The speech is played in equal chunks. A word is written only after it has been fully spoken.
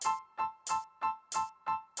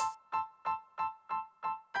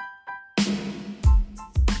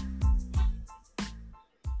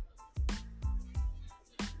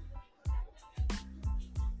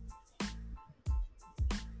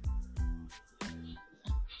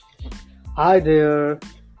Hi there,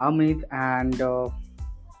 Amit, and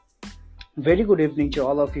very good evening to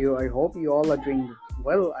all of you. I hope you all are doing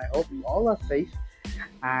well. I hope you all are safe,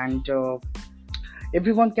 and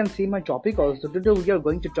everyone can see my topic also. Today, we are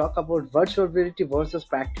going to talk about virtual reality versus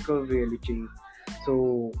practical reality.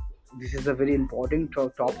 So, this is a very important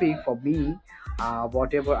topic for me.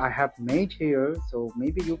 Whatever I have made here, so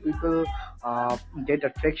maybe you people get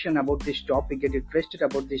attraction about this topic, get interested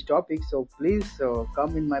about this topic. So please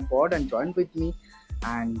come in my pod and join with me.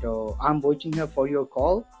 And I'm waiting here for your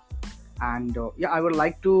call. And yeah, I would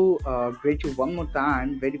like to greet you one more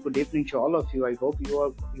time. Very good evening to all of you. I hope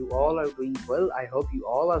you all are doing well. I hope you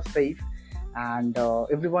all are safe, and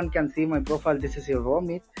everyone can see my profile. This is your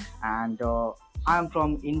Romit, and I'm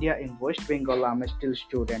from India in West Bengal. I'm a still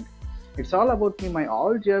student. It's all about me, my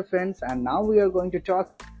all dear friends, and now we are going to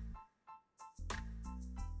talk.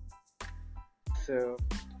 So,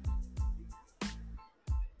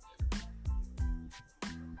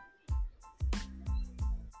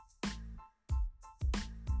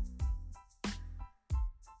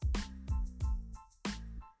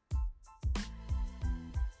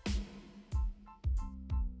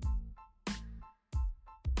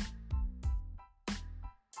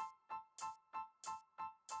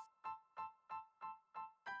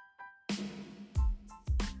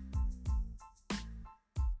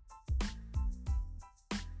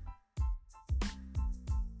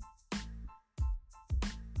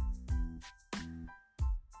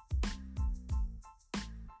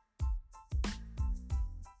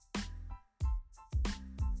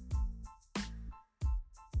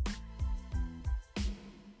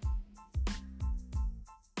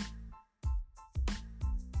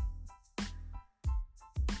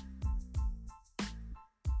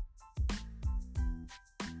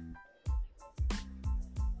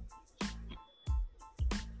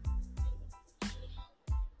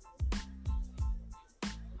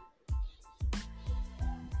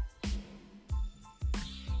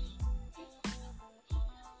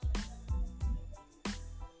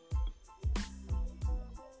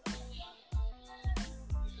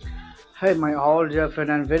 hey, my all dear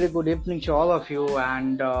friend, and very good evening to all of you.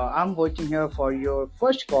 And I'm waiting here for your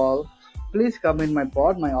first call. Please come in my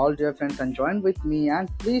pod, my all dear friends, and join with me.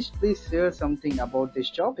 And please share something about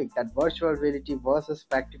this topic: that virtual reality versus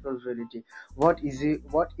practical reality. What is it?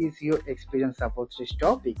 What is your experience about this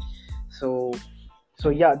topic? So, so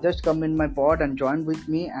yeah, just come in my pod and join with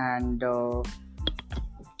me. And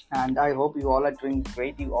I hope you all are doing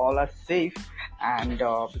great. You all are safe, and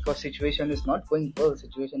because situation is not going well,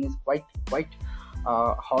 situation is quite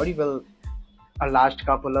horrible. A last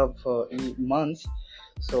couple of months.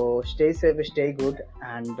 So stay safe, stay good,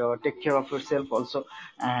 and take care of yourself also.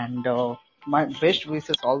 And my best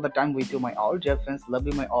wishes all the time with you, my all dear friends. Love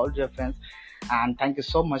you, my all dear friends. And thank you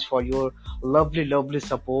so much for your lovely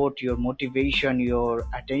support, your motivation, your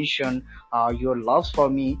attention, your loves for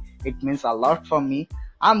me. It means a lot for me.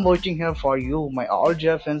 I'm waiting here for you, my all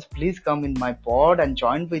dear friends. Please come in my pod and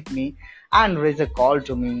join with me and raise a call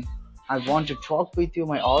to me. I want to talk with you,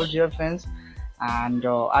 my all dear friends, and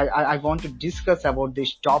I want to discuss about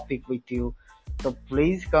this topic with you. So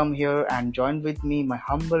please come here and join with me. My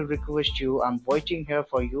humble request to you. I'm waiting here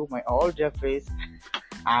for you, my all dear friends.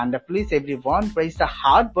 And please, everyone, press the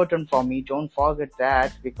heart button for me. Don't forget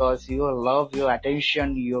that, because your love, your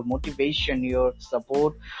attention, your motivation, your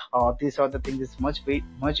support, these are the things is much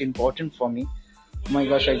important for me. Oh my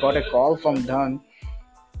gosh, I got a call from Dan.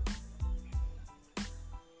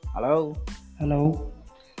 Hello. Hello.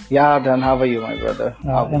 Yeah, Dan, how are you, my brother?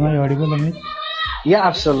 How are Am you? I audible, Amit? Yeah,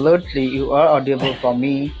 absolutely. You are audible for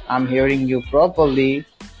me. I'm hearing you properly.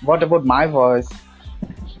 What about my voice?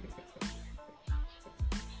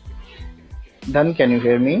 Dan, can you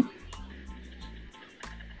hear me?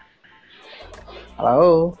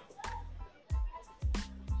 Hello?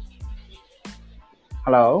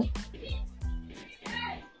 Hello?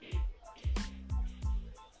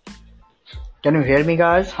 Can you hear me,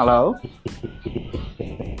 guys? Hello?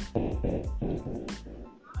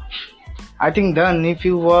 I think then if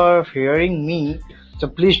you were hearing me, so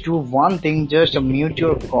please do one thing, just mute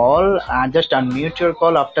your call and just unmute your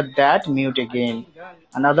call. After that, mute again.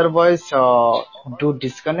 And otherwise, do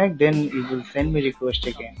disconnect, then you will send me request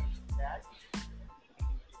again,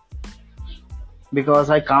 because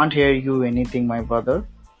I can't hear you anything, my brother.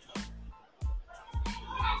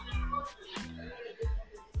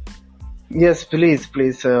 Yes, please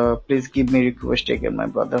give me request again, my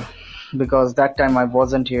brother, because that time I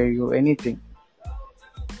wasn't hear you anything.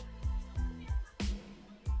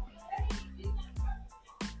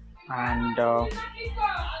 And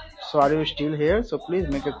so are you still here? So please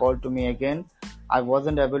make a call to me again. I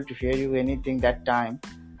wasn't able to hear you anything that time.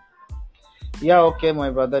 Yeah, okay, my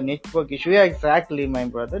brother. Network issue. Yeah, exactly, my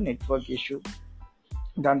brother. Network issue.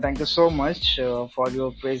 Dan, thank you so much for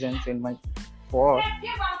your presence in my pod.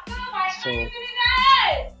 So,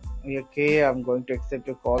 okay, I'm going to accept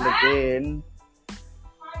your call again.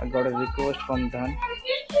 I got a request from Dan.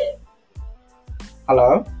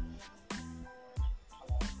 Hello?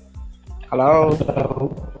 Hello?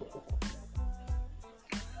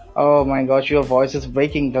 Oh my gosh, your voice is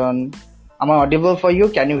breaking down. Am I audible for you?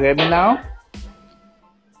 Can you hear me now?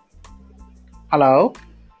 Hello?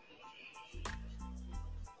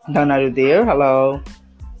 Dan, are you there? Hello?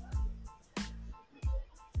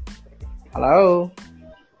 Hello?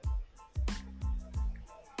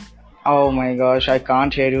 Oh my gosh, I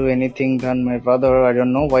can't hear you anything, Dan, my brother. I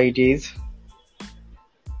don't know why it is.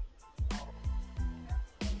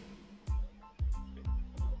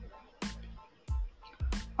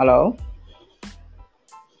 Hello?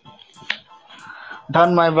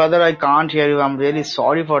 Dan, my brother, I can't hear you. I'm really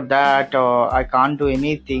sorry for that. I can't do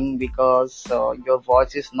anything because your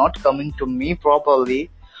voice is not coming to me properly,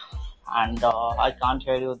 and I can't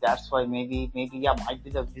hear you. That's why maybe yeah, might be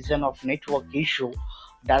the vision of network issue.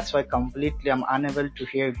 That's why completely I'm unable to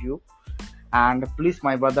hear you. And please,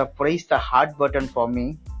 my brother, press the heart button for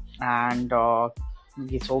me, and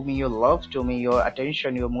show me your love to me, your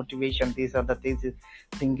attention, your motivation. These are the things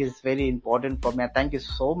I think is very important for me. Thank you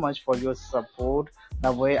so much for your support.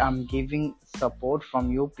 The way I'm giving support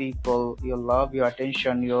from you people, your love, your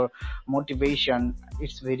attention, your motivation.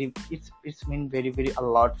 It's been very a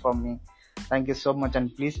lot for me. Thank you so much,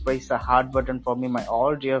 and please press the heart button for me, my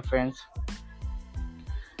all dear friends.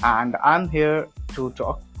 And I'm here to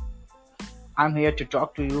talk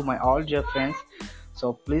to you, my all dear friends.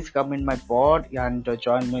 So please come in my pod and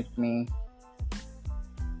join with me.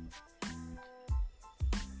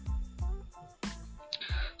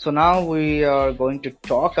 So now we are going to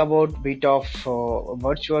talk about a bit of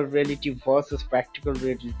virtual reality versus practical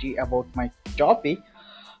reality about my topic.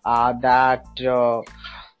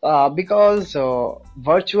 Because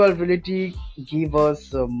virtual reality give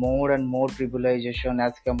us more and more privilegation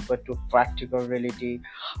as compared to practical reality,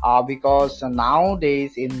 because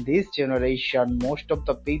nowadays in this generation most of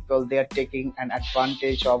the people they are taking an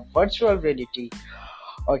advantage of virtual reality.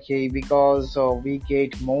 Okay, because we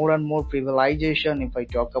get more and more privilegation. If I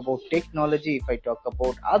talk about technology, if I talk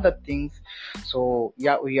about other things, so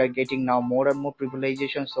yeah, we are getting now more and more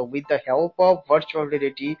privilegation. So with the help of virtual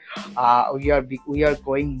reality, we are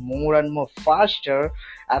going more and more faster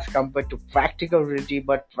as compared to practical reality.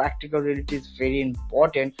 But practical reality is very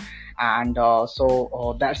important, and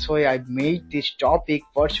that's why I made this topic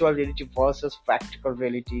virtual reality versus practical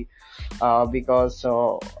reality, because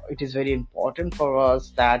it is very important for us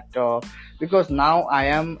that because now I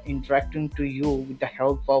am interacting to you with the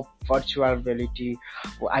help of virtual reality.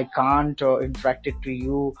 I can't interact it to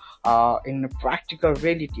you in practical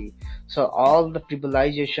reality. So all the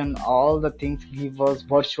privilegation, all the things give us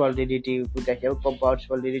virtual reality. With the help of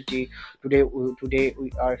virtual reality, today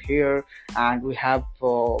we are here, and we have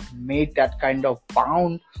made that kind of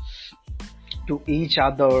bound to each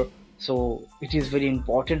other. So it is very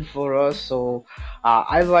important for us. So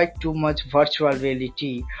I like too much virtual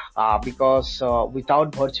reality, because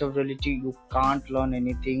without virtual reality you can't learn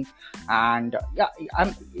anything. And yeah,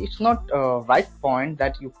 it's not a right point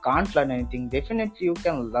that you can't learn anything. Definitely you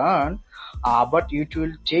can learn, but it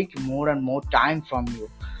will take more and more time from you.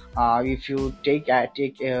 If you take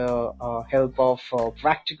help of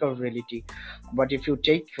practical reality. But if you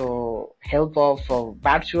take help of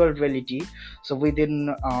virtual reality, so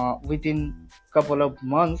within couple of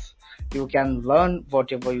months you can learn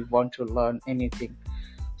whatever you want to learn, anything.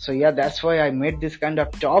 So yeah, that's why I made this kind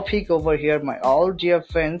of topic over here, my all dear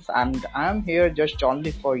friends, and I'm here just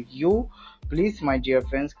only for you. Please, my dear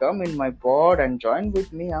friends, come in my pod and join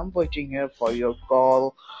with me. I'm waiting here for your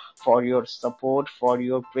call, for your support, for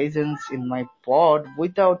your presence in my pod.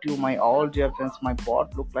 Without you, my all dear friends, my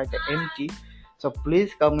pod look like empty. So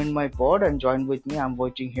please come in my pod and join with me. I'm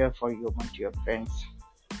waiting here for you, my dear friends.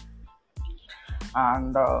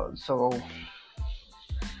 And so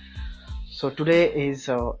today is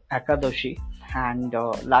Akadashi, and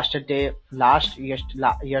yesterday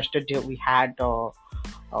we had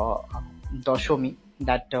Dashami,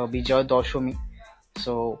 that Vijay Dashami.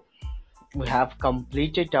 So we have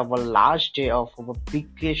completed our last day of our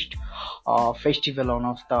biggest festival on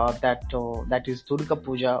of that is Durga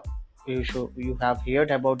Puja. You have heard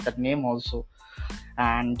about that name also.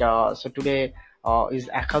 And so today is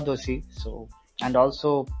Akadashi. So, and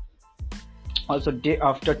also day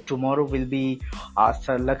after tomorrow will be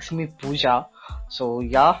Lakshmi Puja. So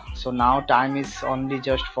yeah, so now time is only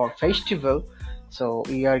just for festival. So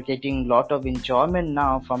we are getting lot of enjoyment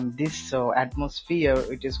now from this atmosphere.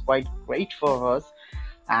 It is quite great for us.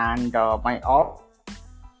 And my all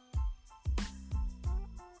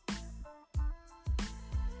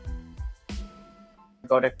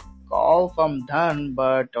got a call from Dhan,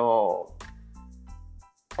 but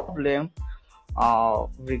problem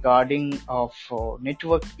regarding of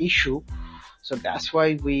network issue. So that's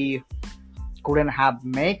why we couldn't have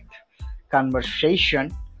make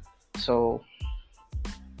conversation. So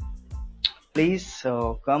please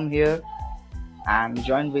come here and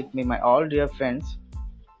join with me, my all dear friends.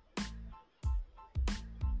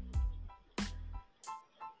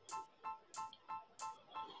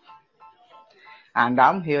 And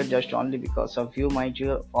I'm here just only because of you, my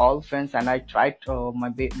dear all friends. And I tried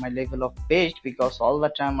my level of best, because all the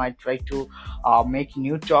time I try to make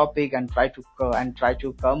new topic and try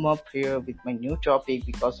to come up here with my new topic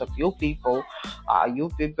because of you people.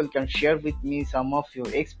 You people can share with me some of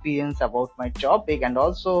your experience about my topic, and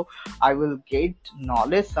also I will get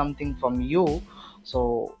knowledge something from you.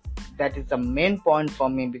 So that is the main point for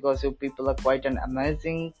me, because you people are quite an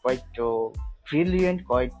amazing, quite brilliant,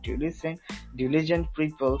 quite diligent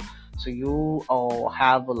people. So you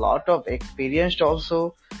have a lot of experience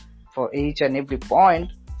also for each and every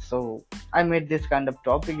point. So I made this kind of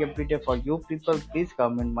topic every day for you people. Please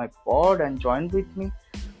come in my pod and join with me.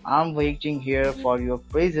 I'm waiting here for your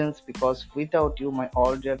presence, because without you, my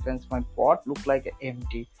all dear friends, my pod look like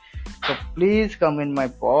empty. So please come in my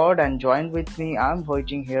pod and join with me. I'm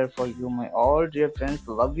waiting here for you, my all dear friends.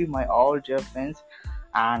 Love you, my all dear friends.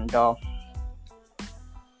 And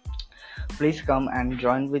please come and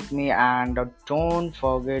join with me, and don't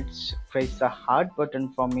forget press the heart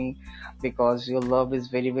button for me, because your love is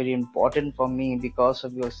very very important for me. Because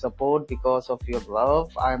of your support, because of your love,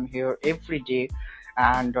 I'm here every day,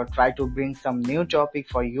 and try to bring some new topic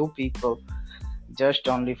for you people, just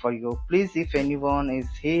only for you. Please, if anyone is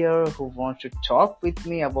here who wants to talk with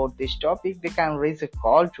me about this topic, they can raise a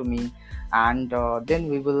call to me, and then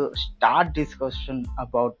we will start discussion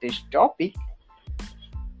about this topic.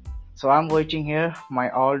 So I'm waiting here, my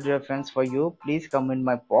all dear friends, for you. Please come in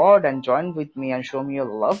my pod and join with me and show me your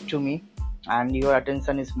love to me. And your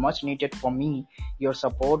attention is much needed for me. Your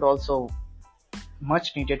support also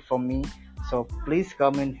much needed for me. So please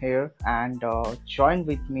come in here and join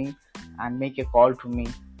with me and make a call to me.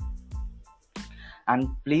 And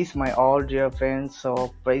please, my all dear friends,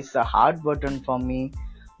 so press the heart button for me.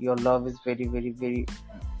 Your love is very very very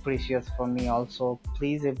precious for me also.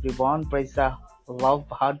 Please everyone, press the love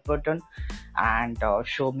heart button, and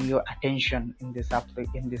show me your attention in this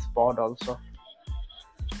in this pod also.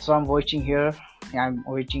 So I'm waiting here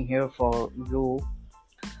for you,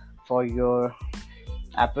 for your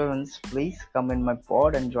appearance. Please come in my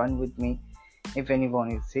pod and join with me. If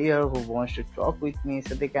anyone is here who wants to talk with me,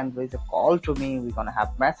 so they can raise a call to me. We're gonna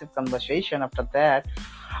have massive conversation after that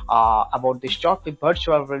about this topic: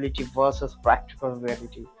 virtual reality versus practical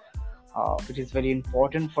reality. It is very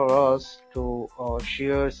important for us to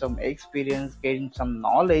share some experience, gain some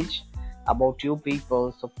knowledge about you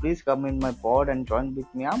people. So please come in my pod and join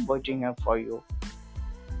with me. I'm waiting here for you.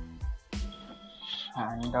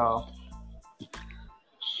 And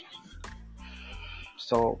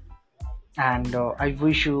so, and I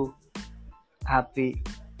wish you happy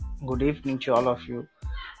good evening to all of you.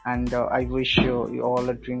 And I wish you all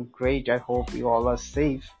are doing great. I hope you all are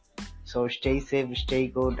safe. So stay safe, stay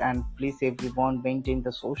good, and please everyone maintain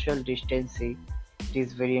the social distancing. It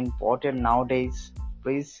is very important nowadays.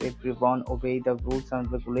 Please everyone obey the rules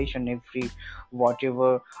and regulation. Every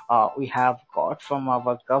whatever we have got from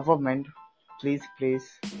our government, please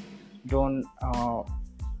don't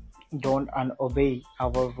unobey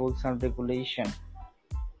our rules and regulation.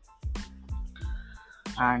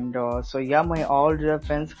 And so yeah, my all dear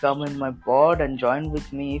friends, come in my pod and join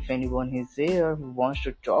with me. If anyone is there who wants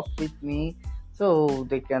to talk with me, so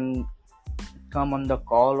they can come on the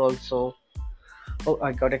call also. Oh,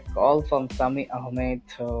 I got a call from Sami Ahmed,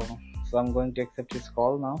 so I'm going to accept his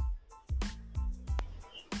call now.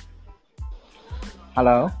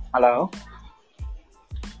 Hello. Hello.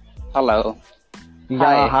 Yeah,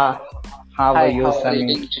 Hi. how are Hi, you, how are you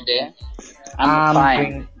Sami? doing today? I'm I'm fine.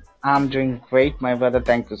 doing I'm doing great, my brother.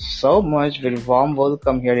 Thank you so much. Very warm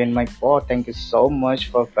welcome here in my pod. Thank you so much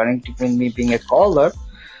for connecting with me, being a caller.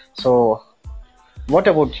 So, what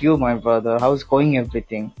about you, my brother? How's going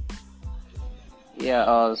everything?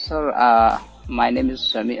 Yeah, sir, my name is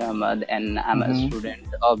Sami Ahmad and I'm a Mm-hmm. student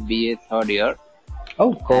of BA third year.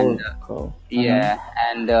 Oh, And cool, cool. Mm-hmm. yeah,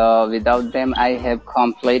 and without them, I have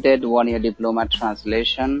completed 1 year diploma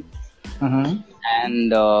translation. Mm-hmm.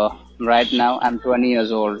 and right now I'm 20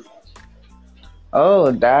 years old.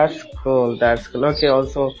 Oh, that's cool. That's cool. Okay,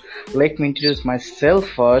 also let me introduce myself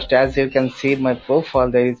first. As you can see in my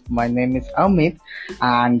profile, my name is Amit,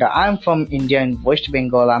 and I'm from India in West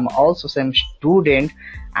Bengal. I'm also some student,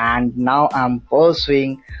 and now I'm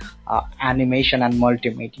pursuing animation and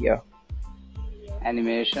multimedia.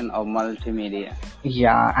 Animation or multimedia.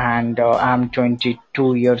 Yeah, and I'm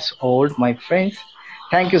 22 years old, my friends.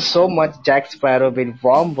 Thank you so much, Jack Sparrow, with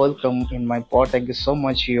warm welcome in my pod. Thank you so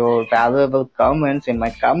much your valuable comments in my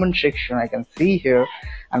comment section. I can see here,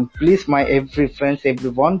 and please, my every friends,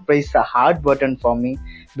 everyone, press the heart button for me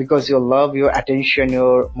because your love, your attention,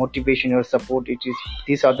 your motivation, your support. It is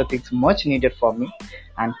these are the things much needed for me.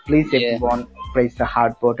 And please, Yeah, everyone, press the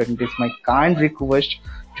heart button. This is my kind request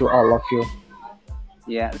to all of you.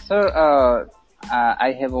 yeah. Sir,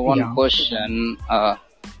 I have one Yeah. question.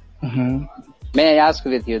 Hmm. May I ask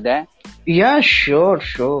with you there? Yeah, sure,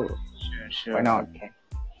 sure. Sure, Why sure. not? Okay,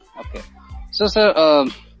 okay. So, sir,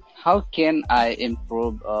 how can I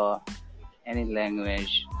improve any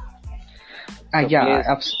language? So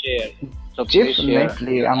Yeah, please share. So please share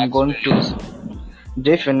definitely. your I'm going to experience.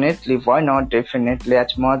 definitely. Why not? Definitely,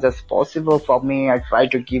 as much as possible for me, I try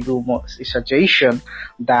to give you more suggestion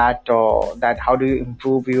that how do you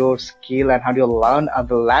improve your skill and how do you learn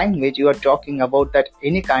other language. You are talking about that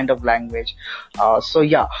any kind of language. So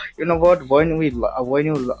yeah, you know what? When you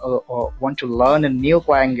want to learn a new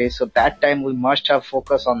language, so that time we must have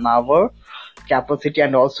focus on our capacity,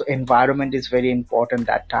 and also environment is very important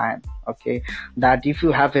that time. Okay, that if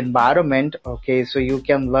you have environment, okay, so you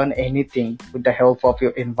can learn anything with the help of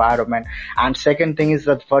your environment. And second thing is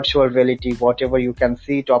that virtual reality, whatever you can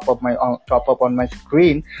see top up on my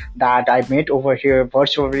screen, that I made over here,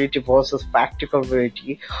 virtual reality versus practical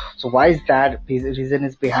reality. So why is that? The reason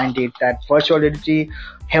is behind it that virtual reality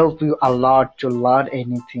help you a lot to learn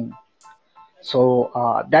anything. So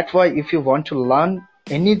that's why if you want to learn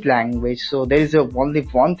any language, so there is a only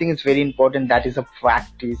one thing is very important, that is a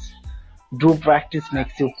practice. Do practice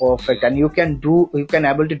makes you perfect, and you can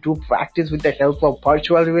able to do practice with the help of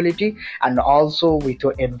virtual reality and also with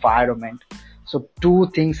your environment. So two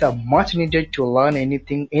things are much needed to learn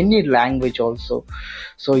anything, any language also.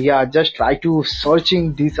 So yeah, just try to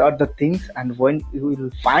searching these are the things, and when you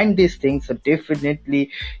will find these things, so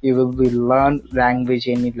definitely you will be learn language,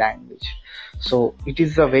 any language. So it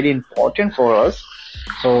is very important for us.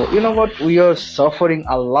 So you know what, we are suffering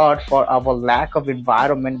a lot for our lack of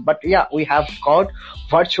environment, but yeah, we have got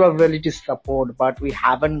virtual reality support, but we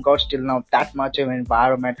haven't got still now that much of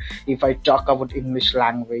environment. If I talk about English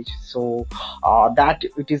language, so that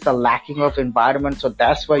it is a lacking of environment. So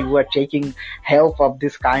that's why we are taking help of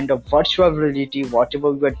this kind of virtual reality,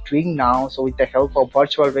 whatever we are doing now. So with the help of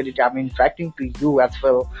virtual reality, I'm interacting to you as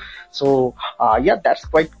well. So yeah, that's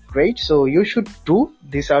quite great. So you should do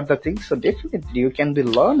these are the things. So definitely you can be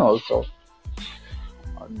learn also.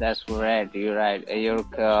 That's right. You're right. Your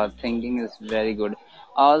thinking is very good.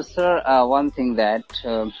 Sir, one thing that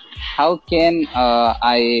how can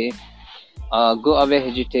I go away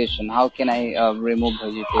hesitation? How can I remove I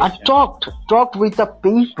hesitation? talked with the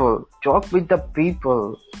people, talk with the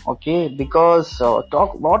people, okay? Because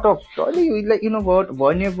talk lot of really, like, you know what?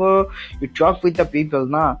 Whenever you talk with the people,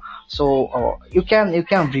 now, so you can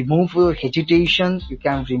remove your hesitation, you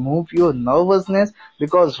can remove your nervousness,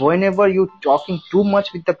 because whenever you talking too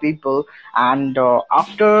much with the people, and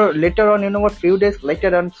after later on, you know what? Few days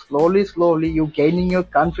later, and slowly you gaining your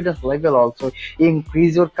confidence level also, you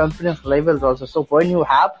increase your confidence levels also. So when you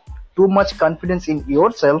have too much confidence in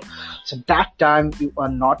yourself, so that time you are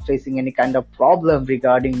not facing any kind of problem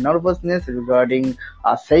regarding nervousness, regarding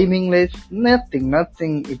saying English,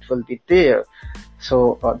 nothing it will be there.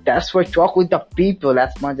 So that's why talk with the people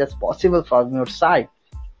as much as possible from your side.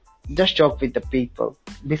 Just talk with the people.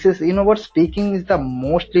 This is, you know what, speaking is the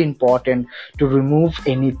mostly important to remove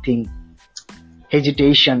anything,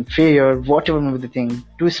 hesitation, fear, whatever may be the thing,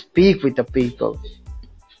 to speak with the people.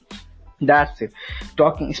 That's it.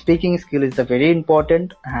 Talking, speaking skill is the very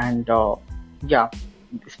important, and yeah,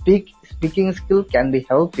 speaking skill can be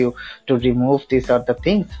help you to remove these other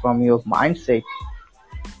things from your mindset.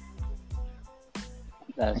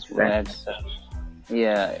 That's right, Exactly. sir.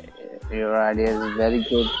 Yeah, your idea is very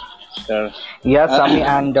good, sir. Yes, Sami,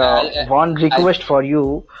 I, and one I, request for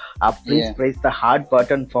you. Please yeah, press the heart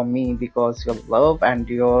button for me because your love and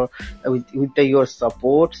your your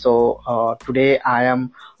support. So today I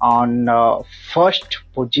am on first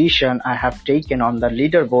position. I have taken on the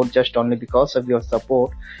leaderboard just only because of your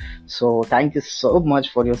support. So thank you so much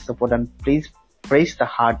for your support, and please press the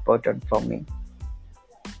heart button for me.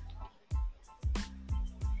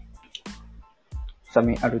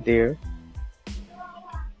 Sami, are you there?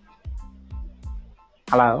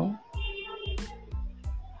 Hello?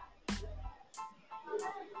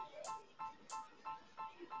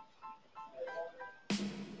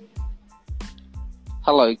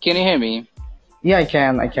 Hello, can you hear me? Yeah, I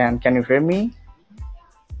can. Can you hear me?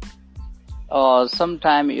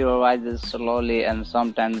 Sometimes your voice is slowly and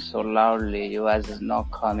sometimes so loudly. Your voice is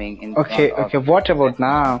not coming in front Okay, of okay. What the. about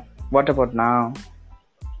now? What about now?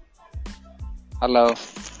 Hello,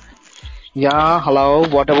 Yeah, hello.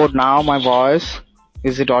 What about now, my voice?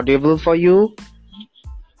 Is it audible for you?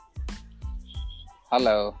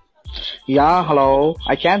 hello, Yeah, hello.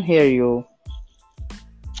 I can hear you.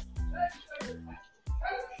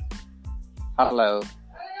 hello.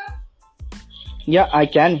 Yeah, I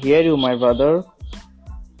can hear you, my brother.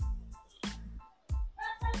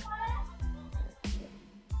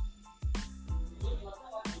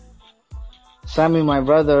 Sammy, my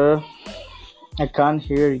brother, I can't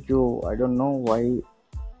hear you. I don't know why.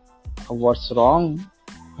 What's wrong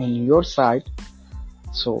in your side?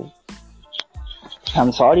 So,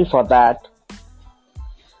 I'm sorry for that.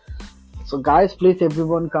 So guys, please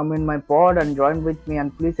everyone come in my pod and join with me,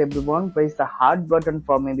 and please everyone press the heart button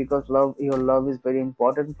for me because your love is very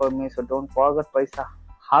important for me. So don't forget press the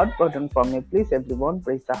heart button for me. Please everyone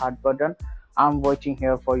press the heart button. I'm watching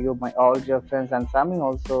here for you, my all dear friends, and Sammy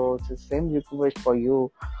also. It's the same request for you.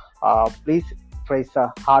 Please press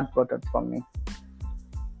the heart button for me.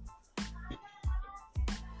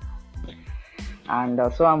 And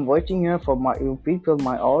so I'm waiting here for my you people,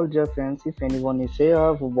 my all dear friends. If anyone is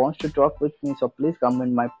here who wants to talk with me, so please come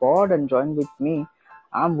in my pod and join with me.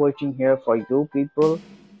 I'm waiting here for you people.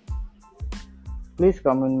 Please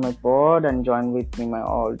come in my pod and join with me, my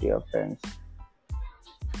all dear friends.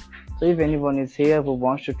 So if anyone is here who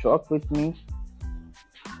wants to talk with me,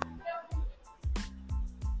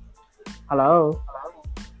 hello,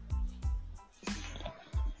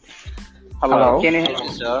 Hello, hello. can you hear me,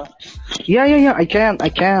 sir? Yeah. I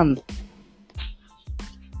can.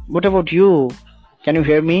 What about you? Can you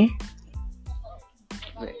hear me?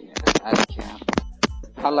 Wait, I can.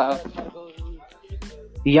 Hello,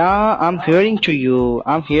 Yeah, I'm hearing to you.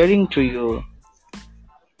 I'm hearing to you.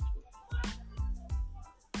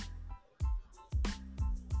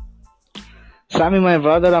 Sammy, my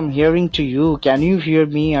brother, I'm hearing to you. Can you hear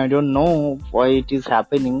me? I don't know why it is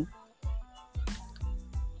happening.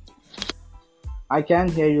 I can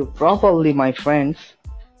hear you properly, my friends.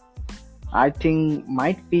 I think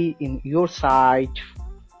might be in your side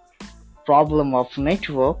problem of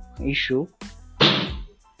network issue.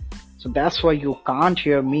 So that's why you can't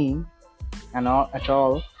hear me and all, at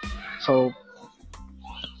all. So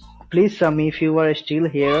please, Sammy, if you are still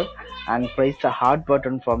here, and press the heart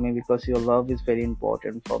button for me because your love is very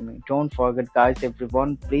important for me. Don't forget, guys,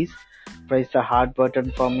 everyone, please press the heart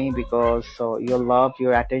button for me because your love,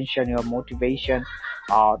 your attention, your motivation,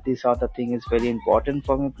 these are the things is very important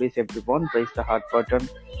for me. Please, everyone, press the heart button.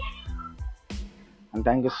 And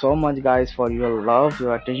thank you so much, guys, for your love,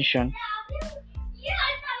 your attention.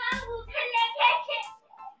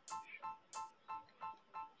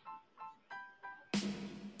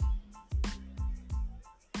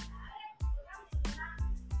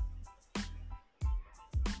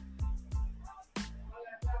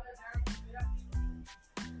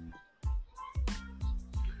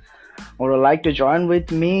 Would you like to join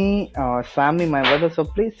with me, Sammy, my brother? So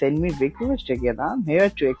please send me request again. I'm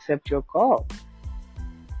here to accept your call.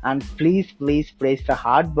 And please press the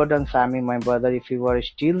heart button, Sammy, my brother, if you are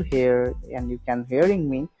still here and you can hearing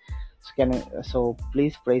me. So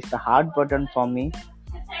please press the heart button for me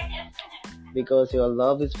because your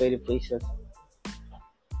love is very precious.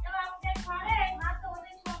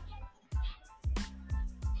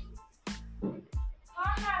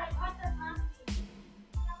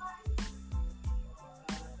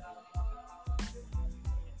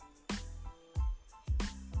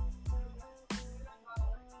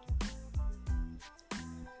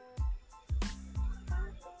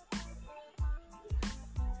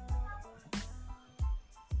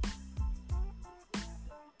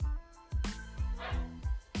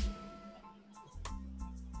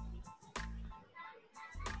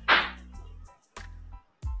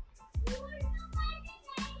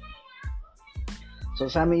 So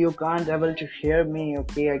Sammy, you can't able to hear me.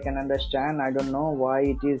 Okay, I can understand. I don't know why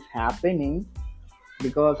it is happening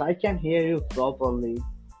because I can hear you properly,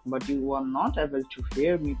 but you are not able to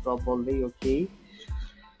hear me properly. Okay.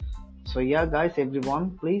 So yeah, guys,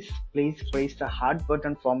 everyone, please press the heart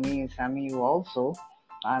button for me, Sammy. You also,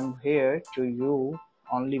 I'm here to you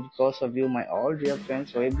only because of you, my all dear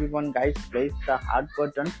friends. So everyone, guys, press the heart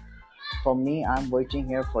button for me. I'm waiting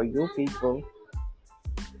here for you people.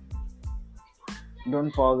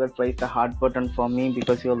 Don't forget, press the heart button for me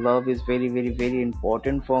because your love is very, very, very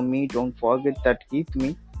important for me. Don't forget that. Keep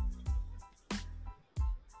me.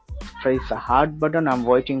 Press the heart button. I'm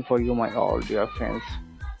waiting for you, my all dear friends.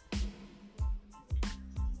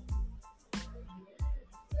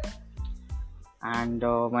 And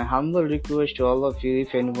my humble request to all of you,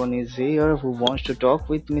 if anyone is here who wants to talk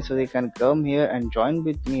with me, so they can come here and join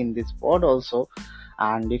with me in this pod also.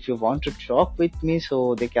 And if you want to talk with me,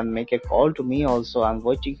 so they can make a call to me also. I'm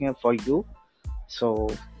waiting here for you. So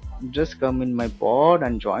just come in my pod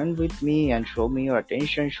and join with me and show me your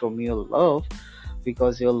attention, show me your love,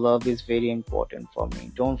 because your love is very important for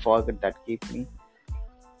me. Don't forget that. Keep me.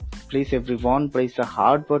 Please everyone, press the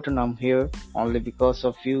heart button. I'm here only because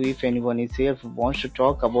of you. If anyone is here who wants to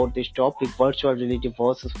talk about this topic, virtual reality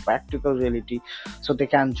versus practical reality, so they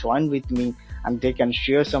can join with me and they can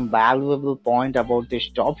share some valuable point about this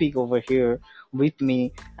topic over here with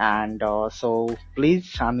me. And so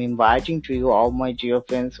please, I'm inviting to you all my dear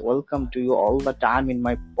friends. Welcome to you all the time in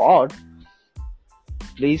my pod.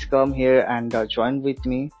 Please come here and join with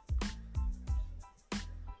me.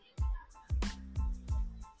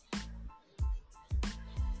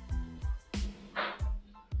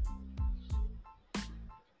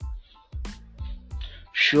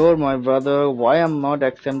 Sure, my brother. Why I'm not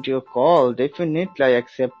accept your call? Definitely, I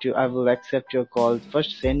accept you. I will accept your call.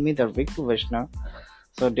 First, send me the request now.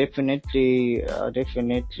 So definitely,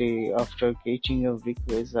 after getting your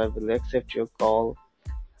request, I will accept your call.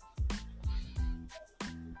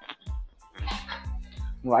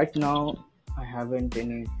 Right now, I haven't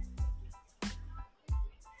any.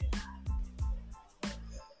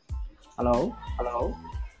 Hello, hello.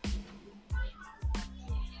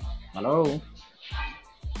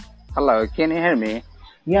 Hello, can you hear me?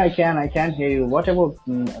 Yeah, I can. I can hear you. What about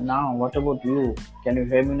now? What about you? Can you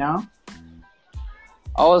hear me now?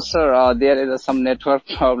 Oh, sir, there is some network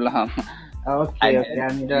problem. I Okay, okay.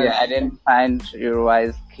 didn't, And yeah, I didn't find your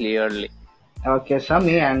voice clearly. okay,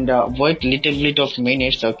 Sami, and wait little bit of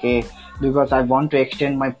minutes, okay, because I want to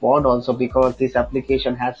extend my pod also because this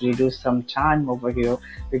application has reduced some time over here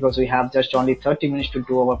because we have just only 30 minutes to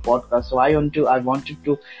do our podcast. So I wanted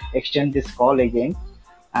to extend this call again.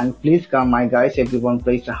 And please come, my guys, everyone,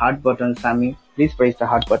 press the heart button, Sami. Please press the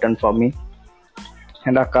heart button for me.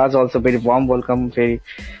 And Akash also very warm welcome very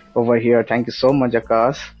over here. Thank you so much,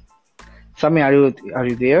 Akash. Sami, are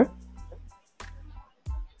you there?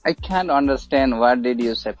 I can't understand what did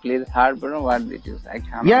you say. Please, Harbor, what did you say? I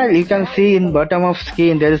can't Yeah, you can understand. see in bottom of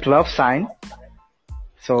screen there is love sign.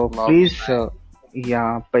 So Love please, sign.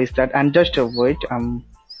 yeah, press that and just wait.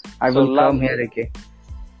 I So will come here again.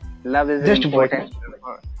 love is Just wait. important.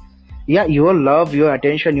 Yeah, your love, your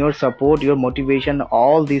attention, your support, your motivation,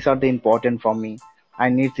 all these are the important for me. I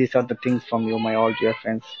need these are the things from you, my all dear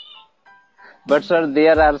friends. But sir,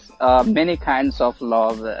 there are many kinds of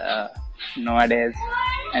love nowadays,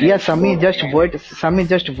 and Yeah, it's Sami, good. just wait. Sami,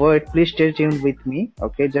 just wait. Please stay tuned with me.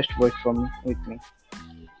 Okay, just wait for me with me.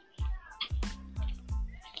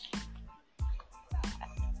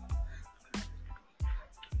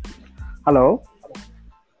 Hello,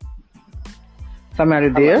 Sami, are you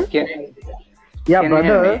Hello, there? Yeah, can you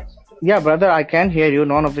hear me? brother. Yeah, brother, I can hear you.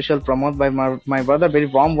 Non-official promote by my brother. Very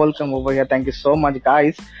warm welcome over here. Thank you so much,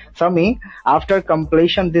 guys. Sami, after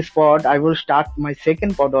completion this pod, I will start my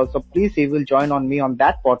second pod also. Please, you will join on me on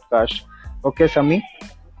that podcast. Okay, Sami,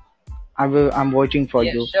 I'm waiting for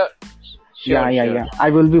Yes, you. sure, Yeah, sure, yeah, sure. yeah. I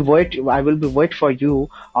will be wait for you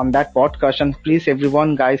on that podcast. And please,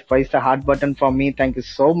 everyone, guys, press the heart button for me. Thank you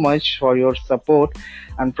so much for your support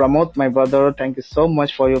and promote my brother. Thank you so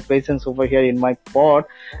much for your presence over here in my pod.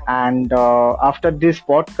 And after this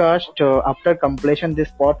podcast, after completion this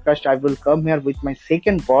podcast, I will come here with my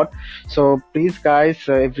second pod. So please, guys,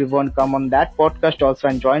 everyone, come on that podcast also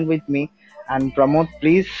and join with me and promote,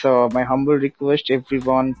 please, my humble request,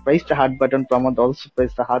 everyone, press the heart button. Promote also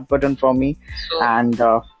press the heart button for me. So,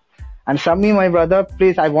 And Sami, my brother,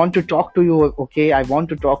 please, I want to talk to you. Okay, I want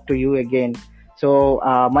to talk to you again. So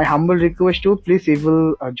my humble request too, please, you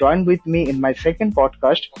will join with me in my second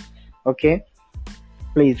podcast. Okay,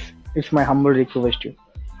 please, it's my humble request too.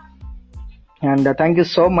 And thank you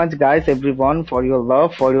so much, guys, everyone, for your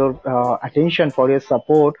love, for your attention, for your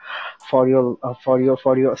support, for your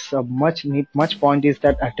much point is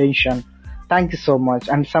that attention. Thank you so much.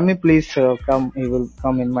 And Sami, please come. You will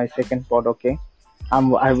come in my second pod. Okay,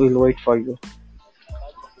 I will wait for you.